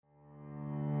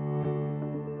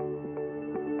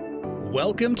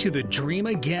Welcome to the Dream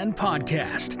Again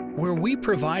podcast, where we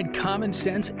provide common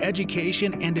sense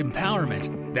education and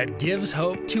empowerment that gives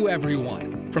hope to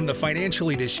everyone, from the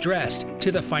financially distressed to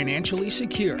the financially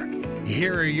secure.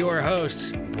 Here are your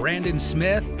hosts, Brandon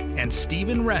Smith and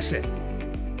Stephen Ressett.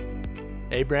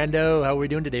 Hey, Brando, how are we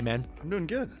doing today, man? I'm doing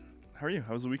good. How are you?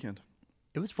 How was the weekend?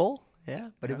 It was full,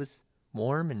 but it was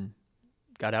warm and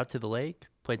got out to the lake,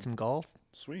 played some golf.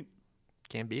 Sweet.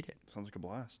 Can't beat it. Sounds like a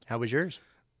blast. How was yours?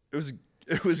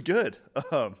 It was good.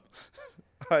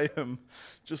 I am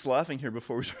just laughing here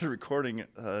before we started recording.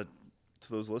 To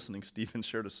those listening, Stephen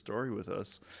shared a story with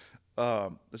us.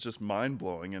 It's just mind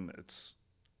blowing, and it's.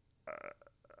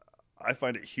 I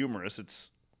find it humorous.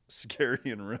 It's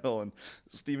scary and real. And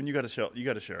Stephen, you got to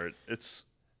share it.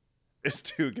 It's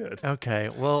too good. Okay,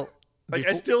 well,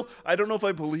 I don't know if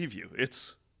I believe you.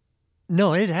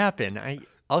 No, it happened.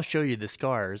 I'll show you the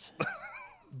scars.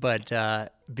 But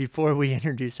before we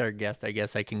introduce our guest, I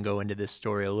guess I can go into this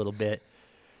story a little bit.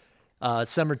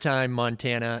 Summertime,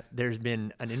 Montana, there's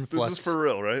been an influx. This is for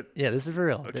real, right? Yeah, this is for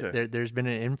real. Okay. There's been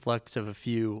an influx of a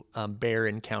few bear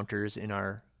encounters in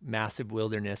our massive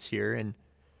wilderness here. And,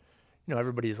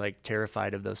 everybody's like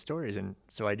terrified of those stories. And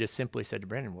so I just simply said to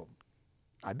Brandon, well,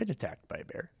 I've been attacked by a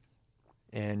bear.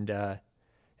 And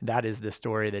that is the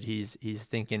story that he's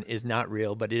thinking is not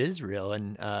real, but it is real.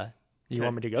 And you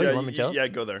want me to go? Yeah, you want me to tell? Yeah,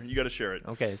 go there. You got to share it.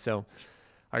 Okay, so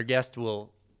our guest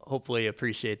will hopefully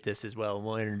appreciate this as well.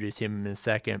 We'll introduce him in a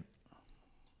second.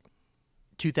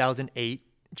 2008,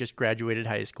 just graduated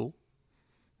high school.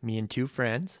 Me and two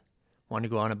friends wanted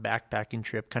to go on a backpacking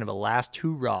trip, kind of a last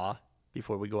hoorah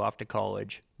before we go off to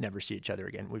college. Never see each other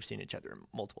again. We've seen each other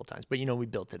multiple times, but we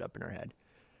built it up in our head.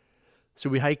 So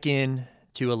we hike in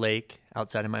to a lake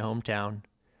outside of my hometown,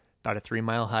 about a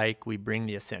 3-mile hike. We bring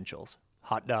the essentials: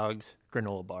 hot dogs,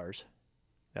 granola bars.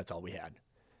 That's all we had.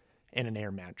 And an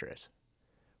air mattress.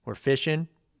 We're fishing,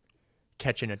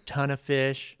 catching a ton of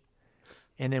fish.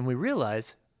 And then we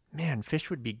realize, man, fish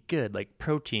would be good. Like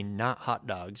protein, not hot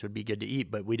dogs, would be good to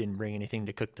eat, but we didn't bring anything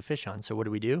to cook the fish on. So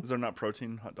what do? Is there not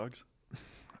protein hot dogs?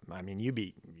 I mean,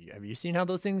 have you seen how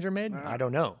those things are made? I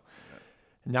don't know.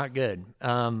 Not good.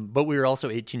 But we were also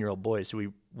 18-year-old boys, so we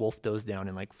wolfed those down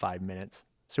in like 5 minutes.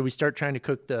 So we start trying to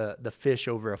cook the fish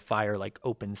over a fire, like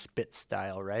open spit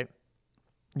style, right?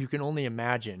 You can only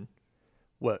imagine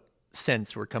what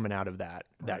scents were coming out of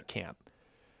that camp.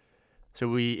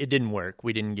 So it didn't work.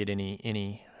 We didn't get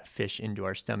any fish into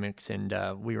our stomachs, and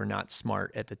we were not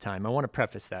smart at the time. I want to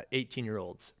preface that.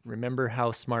 18-year-olds, remember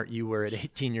how smart you were at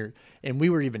 18 and we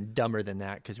were even dumber than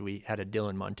that because we had a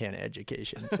Dillon, Montana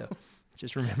education. So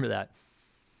just remember that.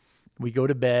 We go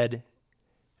to bed.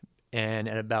 And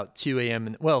at about 2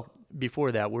 a.m.,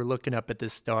 before that, we're looking up at the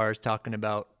stars, talking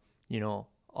about,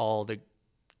 all the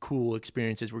cool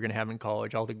experiences we're going to have in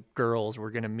college, all the girls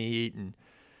we're going to meet, and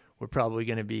we're probably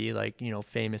going to be like,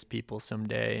 famous people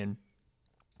someday. And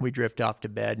we drift off to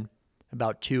bed.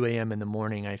 About 2 a.m. in the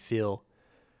morning, I feel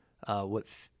what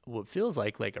feels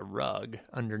like a rug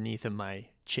underneath of my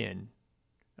chin,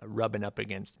 rubbing up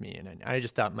against me. And I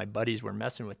just thought my buddies were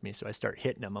messing with me. So I start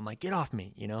hitting them. I'm like, get off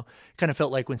me, Kind of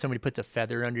felt like when somebody puts a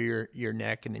feather under your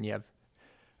neck and then you have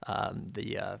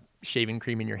the shaving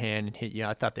cream in your hand and hit you.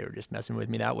 I thought they were just messing with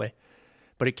me that way.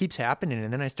 But it keeps happening.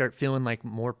 And then I start feeling like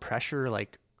more pressure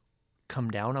come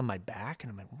down on my back.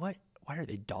 And I'm like, what? Why are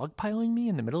they dogpiling me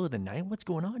in the middle of the night? What's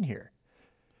going on here?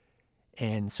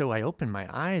 And so I open my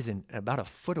eyes, and about a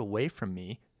foot away from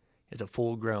me is a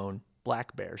full-grown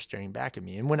black bear staring back at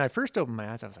me. And when I first opened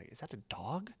my eyes, I was like, is that a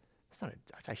dog?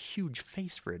 That's a huge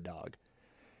face for a dog.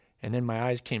 And then my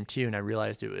eyes came to, and I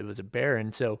realized it was a bear.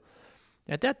 And so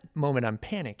at that moment, I'm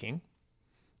panicking.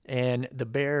 And the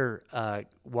bear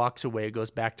walks away, goes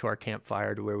back to our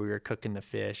campfire to where we were cooking the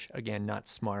fish. Again, not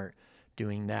smart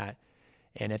doing that.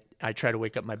 And I try to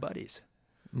wake up my buddies.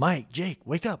 Mike, Jake,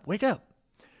 wake up.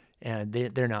 And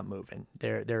they're not moving.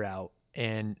 They're out.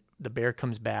 And the bear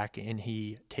comes back, and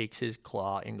he takes his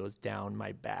claw and goes down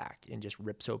my back and just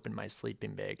rips open my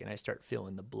sleeping bag, and I start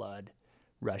feeling the blood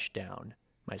rush down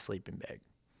my sleeping bag.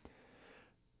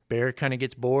 Bear kind of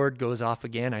gets bored, goes off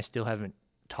again. I still haven't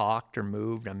talked or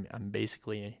moved. I'm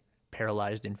basically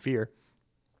paralyzed in fear.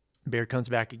 Bear comes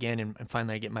back again, and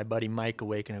finally I get my buddy Mike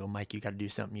awake, and I go, Mike, you got to do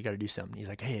something. He's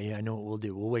like, hey, I know what we'll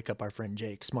do. We'll wake up our friend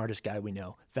Jake, smartest guy we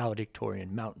know,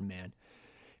 valedictorian, mountain man.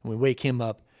 And we wake him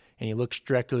up, and he looks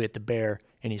directly at the bear,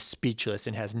 and he's speechless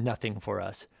and has nothing for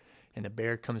us. And the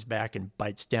bear comes back and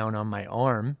bites down on my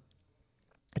arm.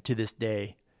 To this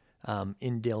day,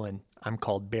 in Dillon, I'm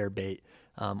called bear bait,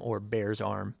 or bear's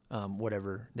arm,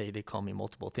 whatever. They call me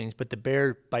multiple things. But the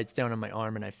bear bites down on my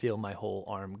arm, and I feel my whole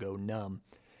arm go numb.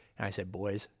 And I said,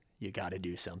 boys, you got to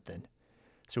do something.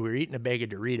 So we were eating a bag of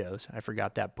Doritos. I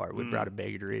forgot that part. We brought a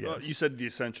bag of Doritos. Well, you said the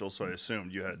essentials, so I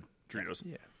assumed you had Doritos.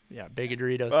 Yeah, bag of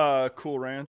Doritos. Cool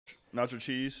Ranch, nacho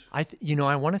cheese. I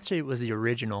want to say it was the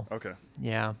original. Okay.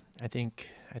 Yeah, I think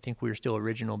we were still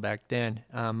original back then.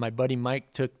 My buddy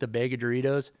Mike took the bag of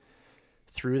Doritos,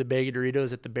 threw the bag of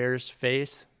Doritos at the bear's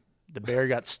face. The bear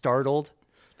got startled.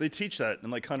 They teach that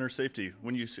in like hunter safety.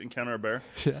 When you encounter a bear,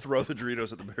 throw the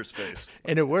Doritos at the bear's face.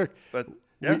 And it worked. But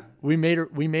yeah, we made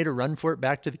a run for it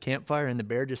back to the campfire, and the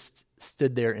bear just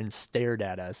stood there and stared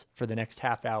at us for the next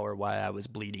half hour while I was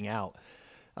bleeding out.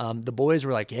 The boys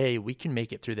were like, "Hey, we can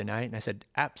make it through the night," and I said,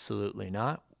 "Absolutely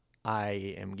not.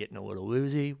 I am getting a little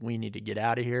woozy. We need to get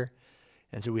out of here."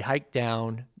 And so we hiked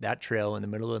down that trail in the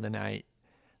middle of the night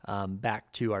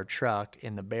back to our truck,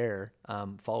 and the bear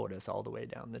followed us all the way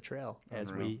down the trail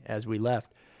as we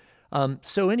left.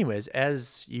 So anyways,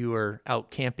 as you are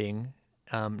out camping,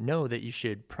 know that you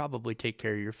should probably take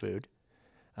care of your food,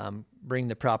 bring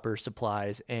the proper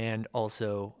supplies, and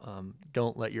also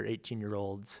don't let your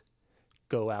 18-year-olds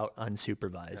go out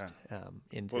unsupervised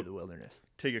into the wilderness.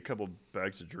 Take a couple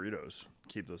bags of Doritos.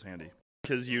 Keep those handy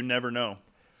because you never know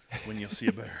when you'll see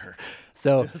a bear.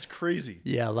 So that's crazy.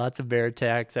 Yeah, lots of bear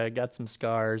attacks. I got some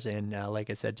scars, and like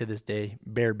I said, to this day,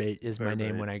 Bear Bait is my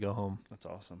name when I go home. That's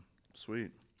awesome.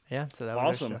 Sweet. Yeah, so that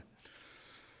was awesome.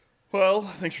 Well,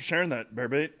 thanks for sharing that, Bear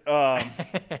Bait.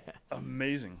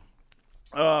 Amazing.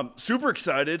 Super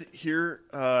excited here.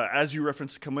 As you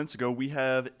referenced a couple minutes ago, we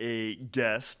have a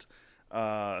guest,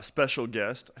 a special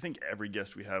guest. I think every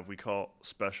guest we have we call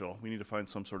special. We need to find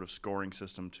some sort of scoring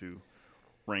system to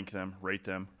rank them, rate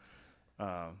them.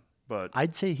 But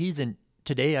I'd say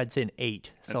today I'd say an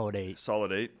 8, solid 8.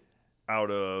 Solid 8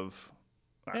 out of...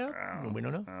 we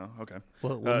don't know. Okay.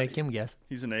 We'll make him guess.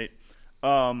 He's an 8.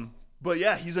 But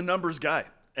yeah, he's a numbers guy.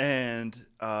 And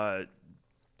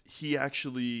he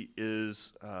actually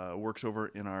works over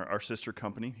in our sister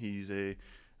company. He's a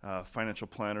financial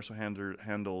planner, so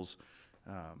handles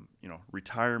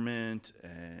retirement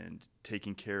and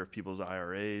taking care of people's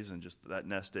IRAs and just that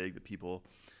nest egg that people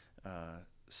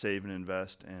save and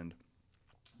invest. And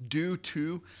due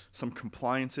to some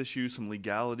compliance issues, some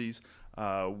legalities,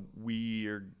 we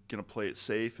are going to play it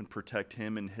safe and protect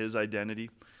him and his identity.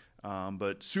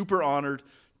 But super honored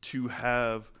to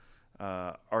have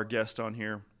our guest on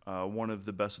here, one of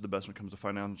the best when it comes to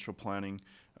financial planning.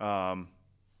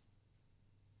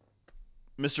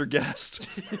 Mr. Guest,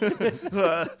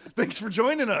 thanks for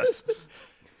joining us.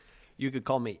 You could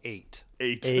call me 8.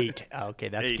 8. Okay,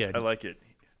 that's 8. good. I like it.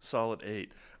 Solid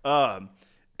 8.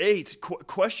 8.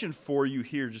 Question for you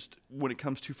here, just when it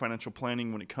comes to financial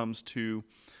planning, when it comes to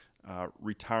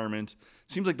retirement,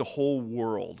 seems like the whole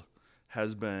world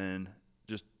has been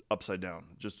just upside down,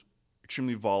 just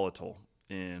extremely volatile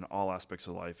in all aspects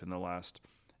of life in the last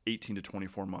 18 to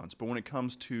 24 months. But when it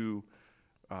comes to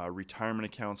retirement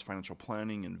accounts, financial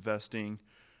planning, investing,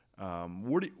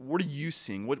 what are you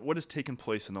seeing? What has taken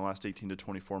place in the last 18 to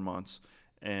 24 months,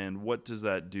 and what does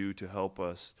that do to help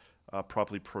us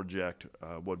properly project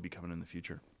what would be coming in the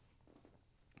future?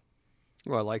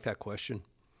 Well, I like that question.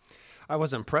 I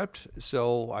wasn't prepped,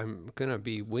 so I'm going to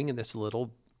be winging this a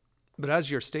little. But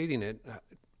as you're stating it,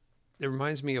 it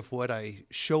reminds me of what I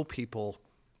show people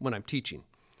when I'm teaching.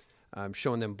 I'm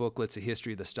showing them booklets, a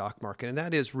history of the stock market, and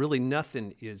that is really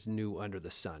nothing is new under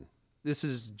the sun. This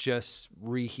is just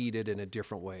reheated in a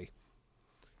different way.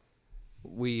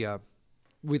 We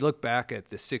look back at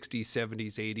the 60s,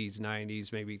 70s, 80s,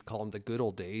 90s, maybe call them the good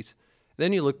old days.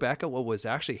 Then you look back at what was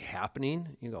actually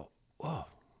happening. You go, whoa,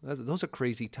 those are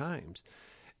crazy times.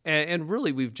 And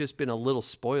really, we've just been a little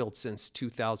spoiled since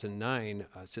 2009,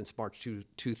 since March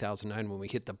 2009, when we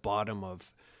hit the bottom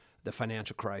of the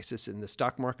financial crisis, and the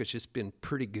stock market's just been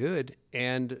pretty good.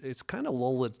 And it's kind of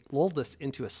lulled us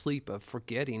into a sleep of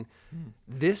forgetting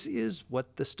this is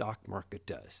what the stock market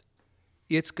does.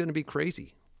 It's going to be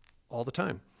crazy all the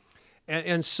time.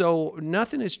 And so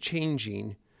nothing is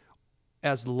changing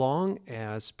as long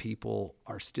as people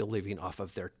are still living off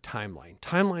of their timeline.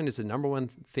 Timeline is the number one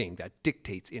thing that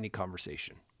dictates any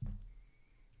conversation.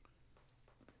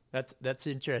 That's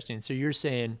interesting. So you're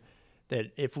saying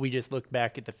that if we just look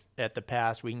back at the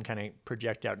past, we can kind of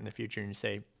project out in the future and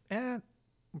say, we're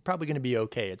probably going to be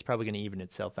okay. It's probably going to even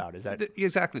itself out. Is that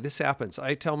exactly? This happens.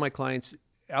 I tell my clients,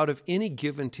 out of any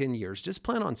given 10 years, just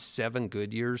plan on 7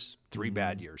 good years, 3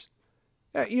 bad years.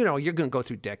 You're going to go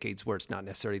through decades where it's not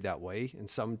necessarily that way, and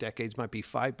some decades might be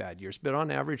 5 bad years. But on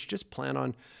average, just plan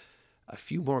on a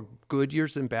few more good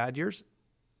years than bad years.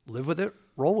 Live with it,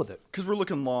 roll with it. Because we're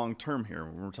looking long term here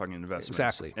when we're talking investments.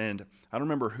 Exactly. And I don't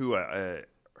remember who I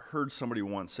heard somebody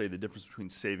once say the difference between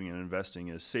saving and investing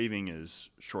is saving is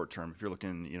short term. If you're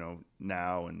looking,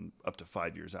 now and up to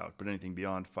 5 years out, but anything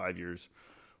beyond 5 years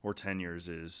or 10 years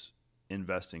is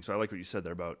investing. So I like what you said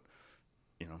there about,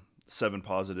 7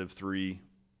 positive, 3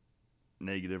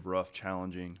 negative, rough,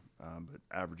 challenging, but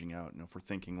averaging out, if we're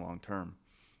thinking long term.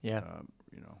 Yeah.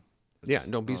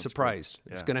 Don't be surprised.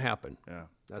 It's going to happen. Yeah.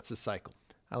 That's the cycle.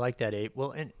 I like that, Abe.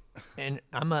 Well, and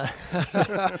I'm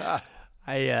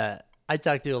I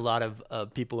talk to a lot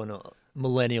of people in a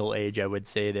millennial age, I would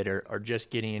say, that are just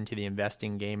getting into the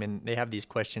investing game, and they have these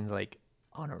questions like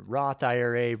on a Roth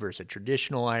IRA versus a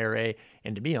traditional IRA.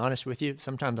 And to be honest with you,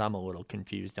 sometimes I'm a little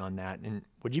confused on that. And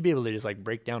would you be able to just like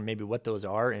break down maybe what those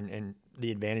are and the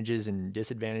advantages and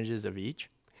disadvantages of each?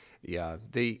 Yeah,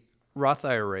 the Roth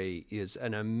IRA is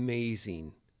an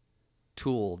amazing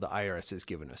tool the IRS has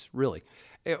given us, really.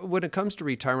 When it comes to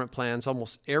retirement plans,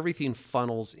 almost everything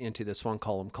funnels into this one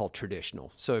column called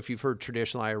traditional. So if you've heard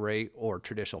traditional IRA or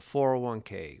traditional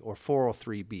 401k or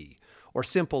 403b or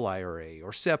simple IRA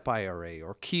or SEP IRA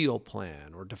or Keogh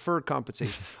plan or deferred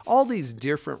compensation, all these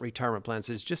different retirement plans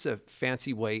is just a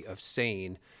fancy way of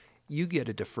saying you get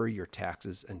to defer your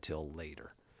taxes until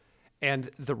later.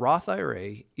 And the Roth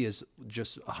IRA is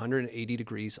just 180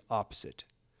 degrees opposite.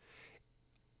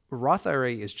 Roth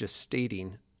IRA is just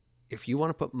stating if you want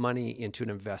to put money into an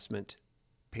investment,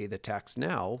 pay the tax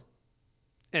now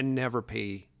and never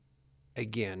pay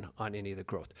again on any of the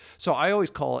growth. So I always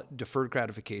call it deferred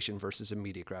gratification versus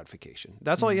immediate gratification.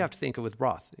 That's all you have to think of with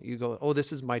Roth. You go, oh,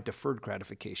 this is my deferred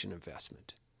gratification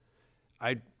investment.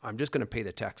 I'm just going to pay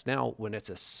the tax now when it's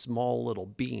a small little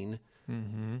bean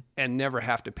and never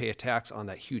have to pay a tax on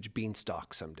that huge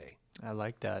beanstalk someday. I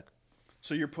like that.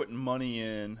 So you're putting money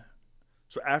in.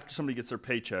 So after somebody gets their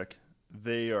paycheck,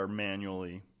 they are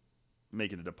manually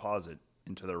making a deposit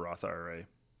into their Roth IRA,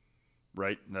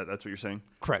 right? That's what you're saying?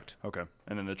 Correct. Okay.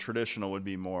 And then the traditional would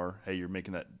be more, hey, you're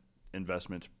making that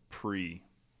investment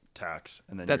pre-tax.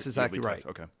 And then that's exactly right.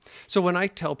 Okay. So when I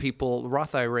tell people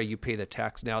Roth IRA, you pay the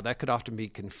tax now, that could often be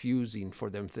confusing for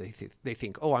them. They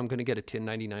think, oh, I'm going to get a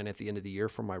 1099 at the end of the year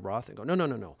for my Roth. And go,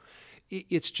 no.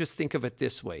 It's just think of it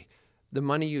this way. The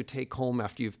money you take home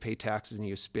after you've paid taxes and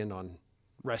you spend on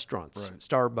restaurants, right,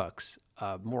 Starbucks,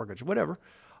 mortgage, whatever.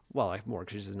 Well,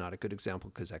 mortgage is not a good example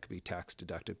because that could be tax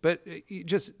deducted, but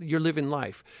you're living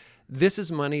life. This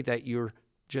is money that you're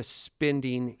just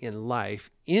spending in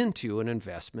life into an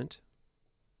investment,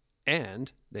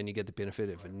 and then you get the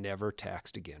benefit of it never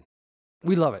taxed again.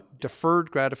 We love it. Deferred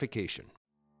gratification.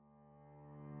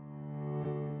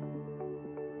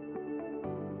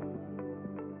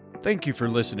 Thank you for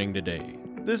listening today.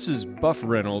 This is Buff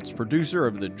Reynolds, producer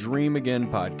of the Dream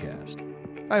Again podcast.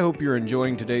 I hope you're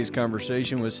enjoying today's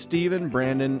conversation with Stephen,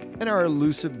 Brandon, and our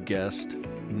elusive guest,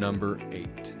 number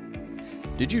 8.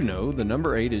 Did you know the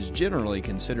number 8 is generally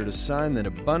considered a sign that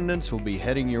abundance will be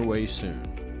heading your way soon?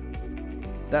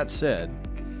 That said,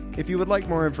 if you would like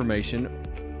more information,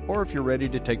 or if you're ready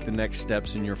to take the next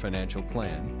steps in your financial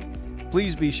plan,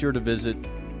 please be sure to visit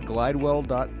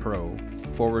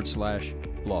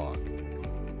glidewell.pro/blog.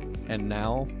 And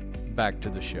now, back to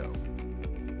the show.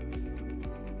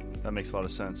 That makes a lot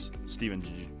of sense. Stephen,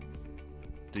 did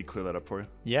he clear that up for you?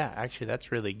 Yeah, actually,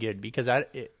 that's really good because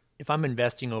if I'm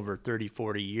investing over 30,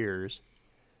 40 years,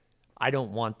 I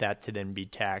don't want that to then be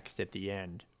taxed at the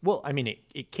end. Well, I mean,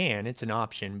 it can. It's an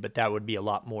option, but that would be a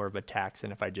lot more of a tax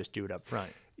than if I just do it up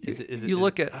front. You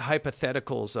look at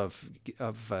hypotheticals of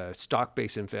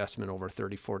stock-based investment over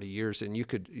 30, 40 years, and you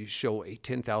show a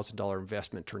 $10,000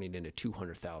 investment turning into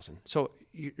 $200,000. So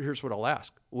here's what I'll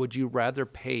ask. Would you rather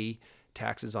pay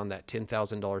taxes on that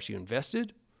 $10,000 you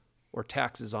invested or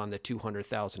taxes on the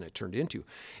 $200,000 it turned into?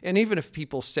 And even if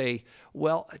people say,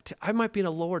 well, I might be in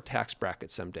a lower tax bracket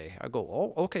someday, I go,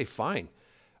 oh, okay, fine.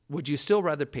 Would you still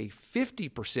rather pay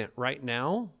 50% right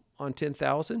now on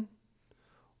 $10,000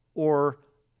 or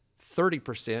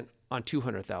 30% on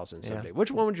 $200,000 someday? Yeah. Which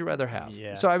one would you rather have?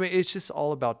 Yeah. So, I mean, it's just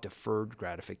all about deferred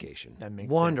gratification. That makes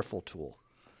Wonderful sense. Tool.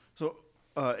 So,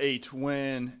 8,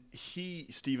 when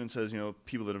Stephen says,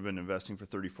 people that have been investing for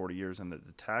 30, 40 years on the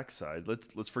tax side,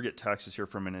 let's forget taxes here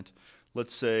for a minute.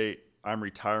 Let's say I'm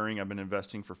retiring. I've been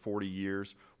investing for 40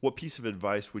 years. What piece of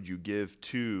advice would you give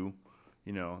to,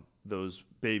 those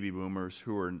baby boomers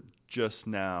who are just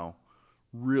now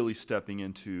really stepping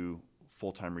into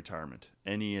full-time retirement?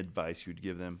 Any advice you'd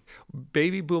give them?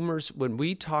 Baby boomers, when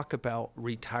we talk about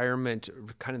retirement,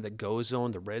 kind of the go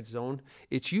zone, the red zone,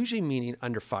 it's usually meaning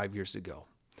under 5 years ago.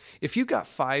 If you got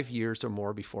 5 years or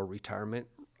more before retirement,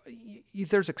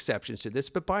 there's exceptions to this,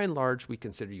 but by and large, we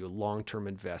consider you a long-term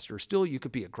investor. Still, you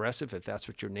could be aggressive if that's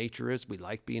what your nature is. We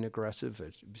like being aggressive,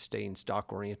 staying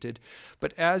stock-oriented.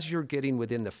 But as you're getting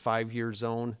within the 5-year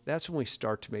zone, that's when we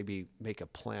start to maybe make a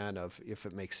plan of if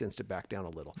it makes sense to back down a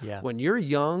little. Yeah. When you're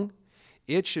young,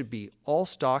 it should be all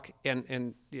stock,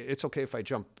 and it's okay if I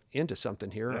jump into something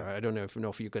here. Yeah. I don't know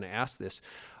if you're going to ask this,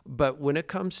 but when it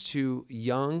comes to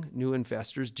young, new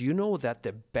investors, do you know that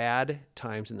the bad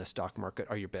times in the stock market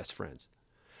are your best friends?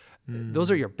 Those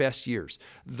are your best years.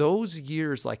 Those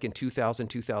years like in 2000,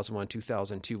 2001,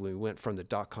 2002, when we went from the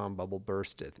dot-com bubble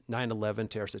burst to 9/11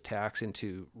 terrorist attacks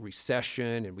into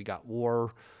recession, and we got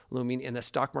war looming, and the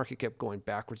stock market kept going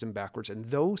backwards and backwards. And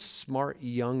those smart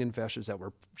young investors that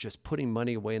were just putting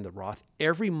money away in the Roth,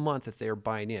 every month that they were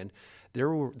buying in, they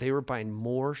were buying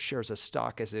more shares of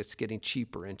stock as it's getting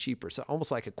cheaper and cheaper. So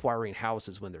almost like acquiring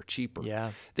houses when they're cheaper.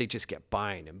 Yeah. They just kept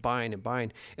buying and buying and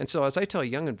buying. And so as I tell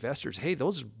young investors, hey,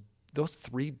 those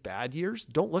 3 bad years,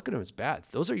 don't look at them as bad.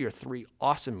 Those are your 3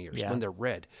 awesome years when they're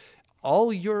red.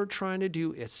 All you're trying to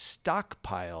do is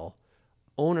stockpile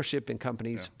ownership in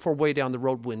companies for way down the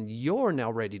road when you're now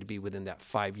ready to be within that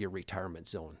 5-year retirement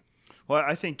zone. Well,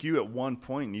 I think you at one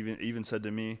point even said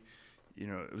to me,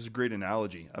 it was a great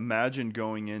analogy. Imagine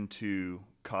going into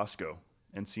Costco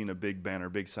and seeing a big banner,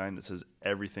 big sign that says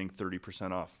everything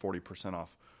 30% off, 40%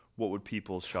 off. What would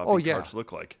people's shopping carts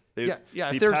look like? They'd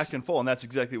be packed and full, and that's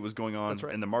exactly what was going on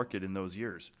in the market in those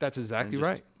years. That's exactly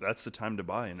right. That's the time to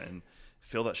buy and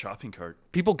fill that shopping cart.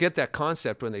 People get that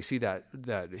concept when they see that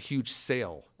huge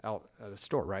sale out at a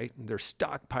store, right? They're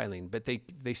stockpiling, but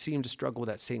they seem to struggle with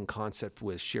that same concept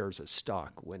with shares of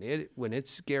stock. When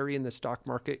it's scary in the stock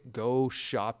market, go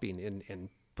shopping and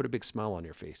put a big smile on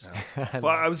your face. Yeah.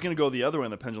 Well, I was going to go the other way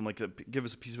on the pendulum, like give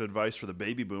us a piece of advice for the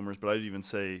baby boomers, but I'd even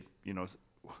say,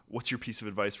 what's your piece of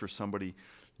advice for somebody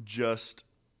just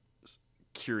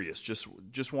curious,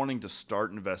 just wanting to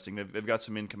start investing? They've got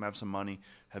some income, have some money,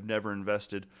 have never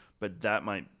invested, but that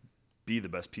might be the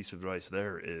best piece of advice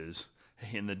there is,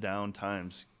 hey, in the down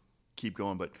times, keep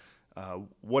going. But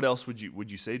what else would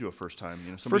you say to a first time,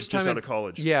 somebody just out of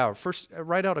college? Yeah,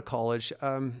 right out of college.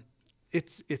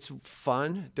 It's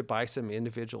fun to buy some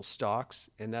individual stocks,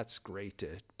 and that's great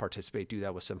to participate, do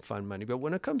that with some fun money. But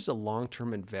when it comes to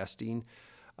long-term investing,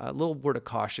 a little word of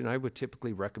caution, I would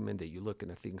typically recommend that you look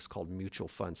into things called mutual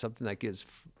funds, something that gives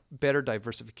better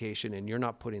diversification, and you're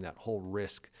not putting that whole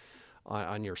risk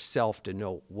on yourself to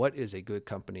know what is a good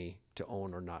company to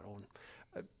own or not own.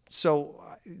 So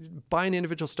buying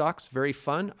individual stocks, very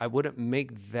fun. I wouldn't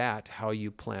make that how you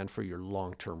plan for your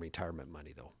long-term retirement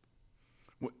money, though.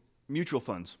 Mutual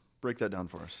funds. Break that down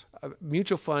for us.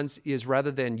 Mutual funds is rather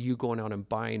than you going out and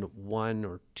buying 1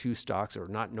 or 2 stocks or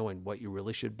not knowing what you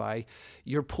really should buy,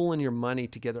 you're pulling your money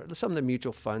together. Some of the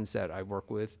mutual funds that I work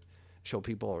with show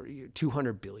people are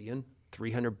 200 billion,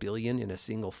 300 billion in a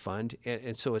single fund.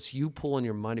 And so it's you pulling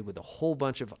your money with a whole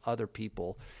bunch of other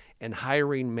people and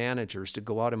hiring managers to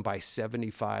go out and buy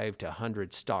 75 to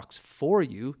 100 stocks for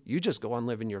you. You just go on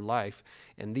living your life.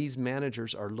 And these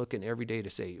managers are looking every day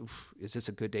to say, is this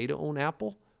a good day to own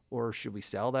Apple? Or should we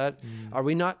sell that? Are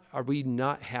we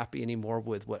not happy anymore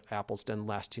with what Apple's done the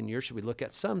last 10 years? Should we look at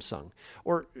Samsung?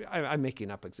 Or I'm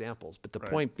making up examples, but the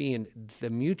point being, the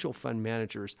mutual fund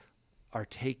managers are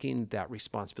taking that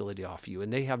responsibility off you,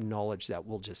 and they have knowledge that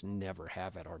we'll just never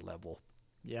have at our level.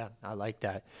 Yeah, I like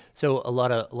that. So a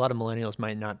lot of millennials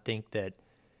might not think that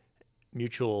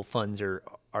mutual funds are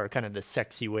kind of the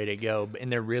sexy way to go, and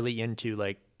they're really into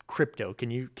like crypto. Can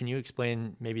you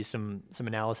explain maybe some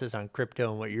analysis on crypto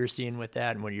and what you're seeing with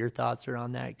that and what your thoughts are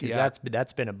on that? Because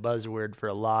that's been a buzzword for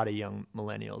a lot of young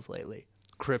millennials lately.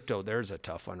 Crypto, there's a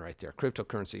tough one right there.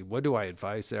 Cryptocurrency, what do I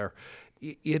advise there?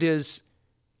 It is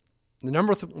the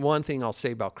number one thing I'll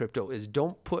say about crypto is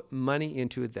don't put money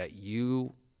into it that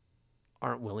you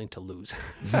aren't willing to lose,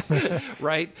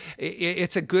 right?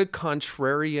 It's a good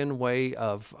contrarian way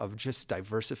of just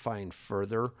diversifying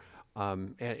further.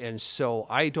 And so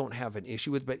I don't have an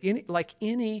issue with, but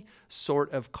any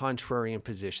sort of contrarian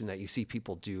position that you see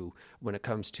people do when it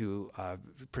comes to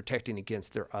protecting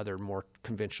against their other more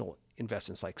conventional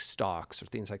investments like stocks or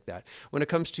things like that. When it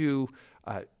comes to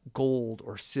gold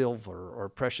or silver or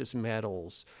precious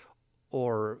metals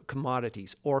or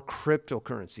commodities or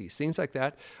cryptocurrencies, things like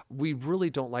that, we really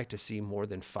don't like to see more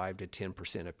than 5 to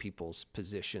 10% of people's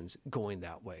positions going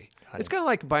that way. It's kind of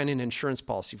like buying an insurance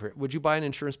policy. Would you buy an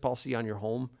insurance policy on your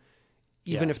home,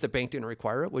 even if the bank didn't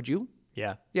require it? Would you?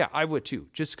 Yeah. Yeah, I would too,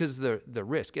 just because the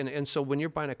risk. And so when you're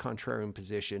buying a contrarian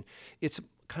position, it's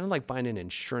kind of like buying an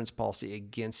insurance policy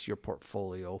against your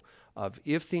portfolio of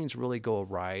if things really go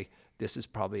awry, this is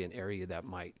probably an area that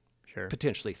might Sure.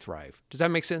 potentially thrive. Does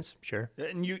that make sense? Sure.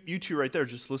 And you two right there,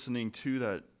 just listening to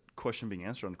that question being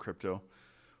answered on crypto,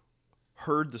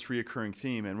 heard this reoccurring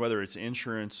theme. And whether it's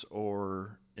insurance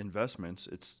or investments,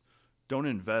 it's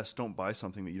don't buy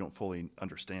something that you don't fully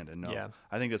understand and know. Yeah.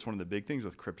 I think that's one of the big things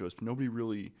with crypto is nobody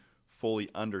really fully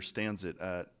understands it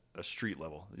at a street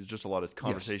level. There's just a lot of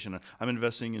conversation. Yes. I'm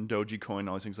investing in Dogecoin,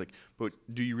 all these things but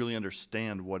do you really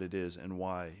understand what it is and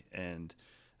why? And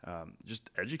just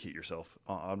educate yourself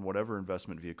on whatever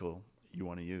investment vehicle you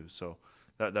want to use. So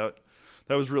that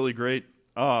was really great.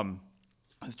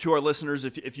 To our listeners,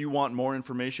 if you want more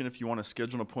information, if you want to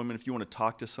schedule an appointment, if you want to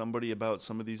talk to somebody about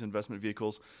some of these investment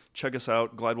vehicles, check us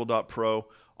out, glidewell.pro.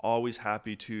 Always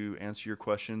happy to answer your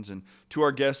questions. And to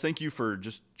our guests, thank you for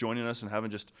just joining us and having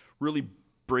just really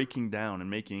breaking down and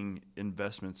making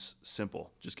investments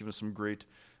simple. Just giving us some great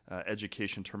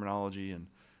education terminology. And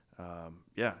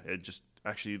it just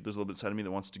actually, there's a little bit inside of me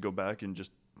that wants to go back and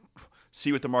just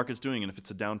see what the market's doing. And if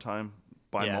it's a downtime,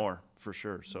 buy more. For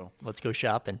sure. So let's go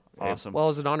shopping. Awesome.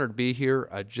 Well, it's an honor to be here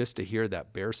just to hear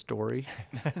that bear story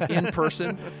in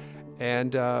person.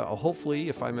 And hopefully,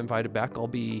 if I'm invited back, I'll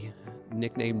be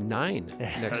nicknamed 9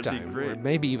 next time. Or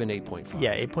maybe even 8.5.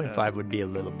 Yeah, 8.5 would be a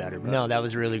little better. But no, that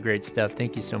was really great stuff.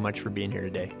 Thank you so much for being here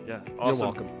today. Yeah, awesome. You're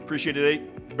welcome. Appreciate it,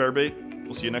 8. Bear bait.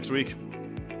 We'll see you next week.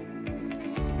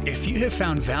 If you have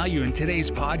found value in today's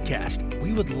podcast,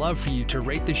 we would love for you to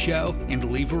rate the show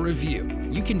and leave a review.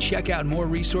 You can check out more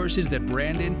resources that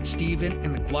Brandon, Steven,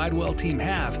 and the Glidewell team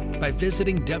have by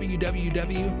visiting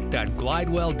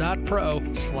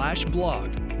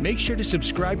www.glidewell.pro/blog. Make sure to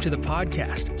subscribe to the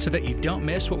podcast so that you don't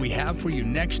miss what we have for you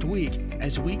next week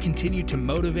as we continue to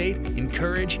motivate,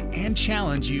 encourage, and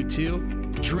challenge you to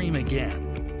dream again.